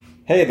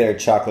Hey there,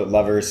 chocolate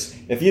lovers.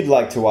 If you'd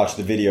like to watch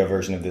the video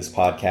version of this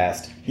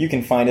podcast, you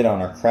can find it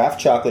on our Craft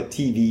Chocolate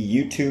TV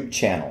YouTube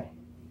channel.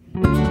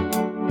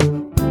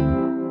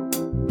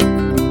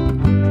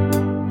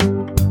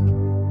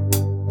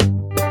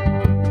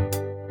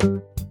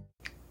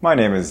 My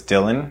name is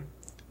Dylan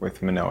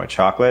with Manoa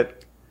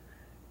Chocolate,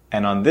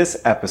 and on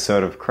this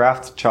episode of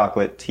Craft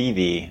Chocolate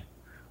TV,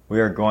 we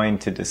are going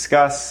to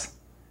discuss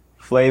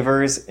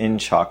flavors in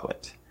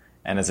chocolate.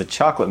 And as a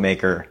chocolate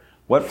maker,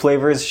 what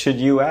flavors should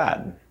you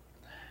add?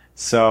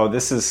 So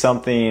this is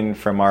something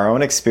from our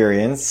own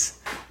experience.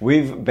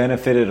 We've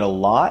benefited a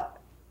lot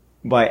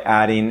by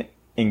adding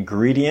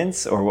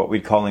ingredients, or what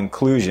we'd call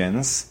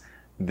inclusions,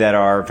 that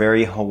are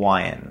very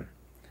Hawaiian.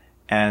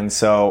 And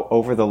so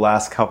over the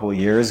last couple of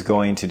years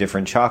going to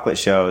different chocolate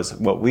shows,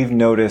 what we've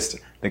noticed,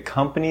 the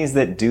companies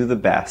that do the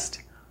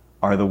best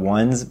are the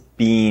ones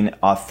being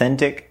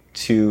authentic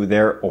to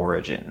their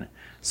origin.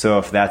 So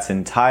if that's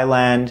in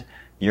Thailand,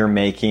 you're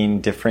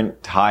making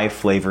different Thai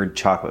flavored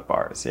chocolate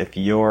bars. If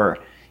you're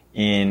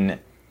in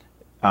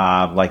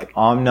like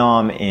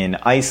Omnom in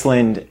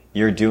Iceland,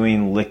 you're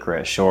doing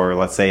licorice, or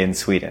let's say in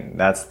Sweden,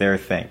 that's their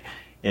thing.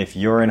 If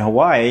you're in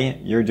Hawaii,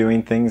 you're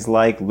doing things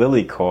like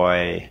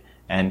lilikoi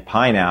and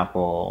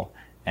pineapple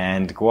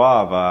and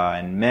guava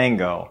and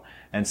mango.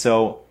 And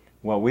so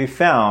what we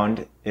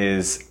found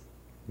is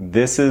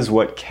this is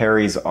what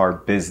carries our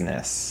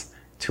business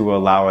to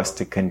allow us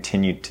to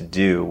continue to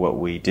do what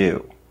we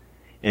do.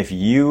 If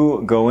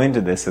you go into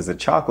this as a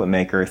chocolate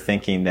maker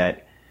thinking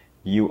that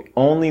you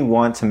only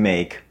want to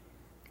make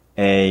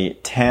a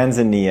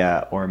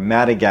Tanzania or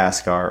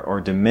Madagascar or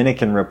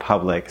Dominican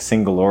Republic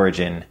single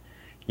origin,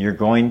 you're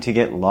going to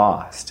get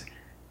lost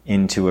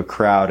into a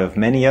crowd of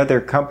many other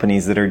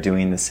companies that are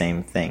doing the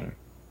same thing.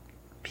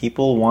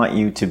 People want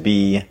you to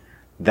be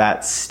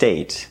that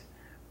state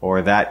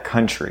or that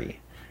country,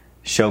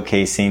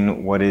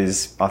 showcasing what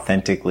is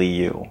authentically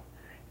you.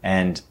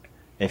 And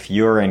if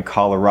you're in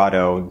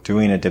Colorado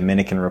doing a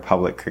Dominican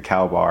Republic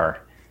cacao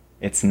bar,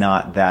 it's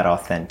not that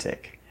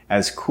authentic.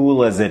 As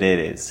cool as it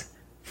is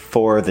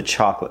for the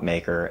chocolate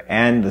maker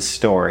and the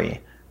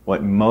story,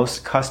 what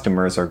most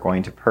customers are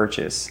going to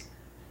purchase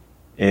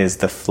is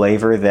the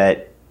flavor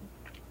that,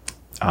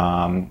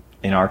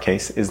 in our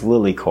case, is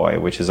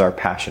lilikoi, which is our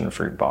passion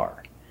fruit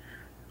bar,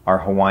 our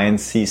Hawaiian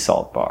sea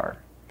salt bar.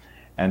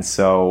 And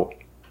so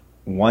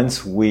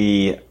once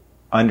we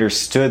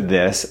understood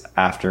this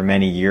after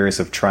many years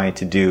of trying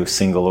to do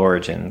single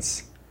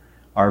origins,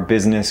 our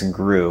business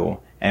grew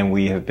and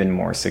we have been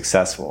more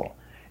successful.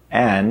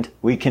 And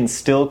we can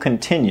still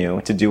continue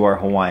to do our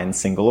Hawaiian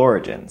single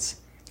origins.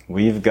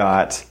 We've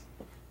got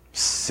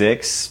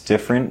 6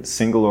 different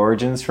single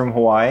origins from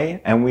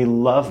Hawaii and we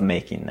love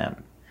making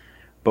them.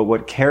 But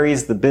what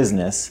carries the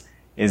business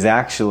is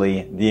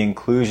actually the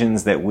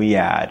inclusions that we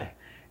add,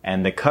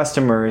 and the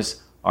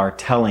customers are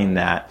telling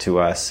that to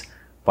us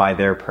by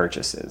their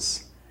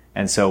purchases.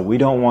 And so we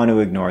don't want to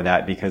ignore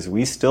that because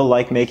we still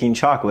like making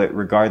chocolate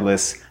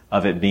regardless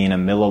of it being a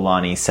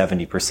Mililani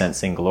 70%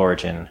 single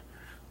origin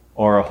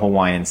or a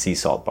Hawaiian sea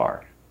salt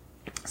bar.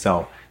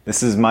 So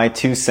this is my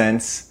 2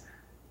 cents.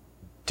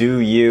 Do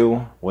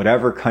you,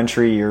 whatever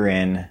country you're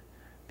in,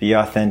 be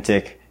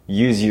authentic,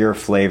 use your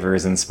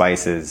flavors and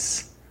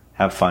spices,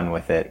 have fun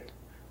with it.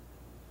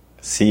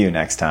 See you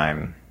next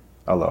time.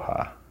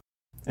 Aloha.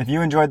 If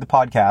you enjoyed the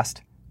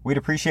podcast, we'd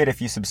appreciate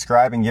if you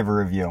subscribe and give a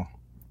review.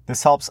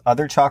 This helps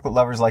other chocolate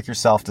lovers like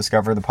yourself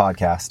discover the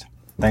podcast.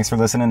 Thanks for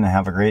listening and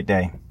have a great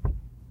day.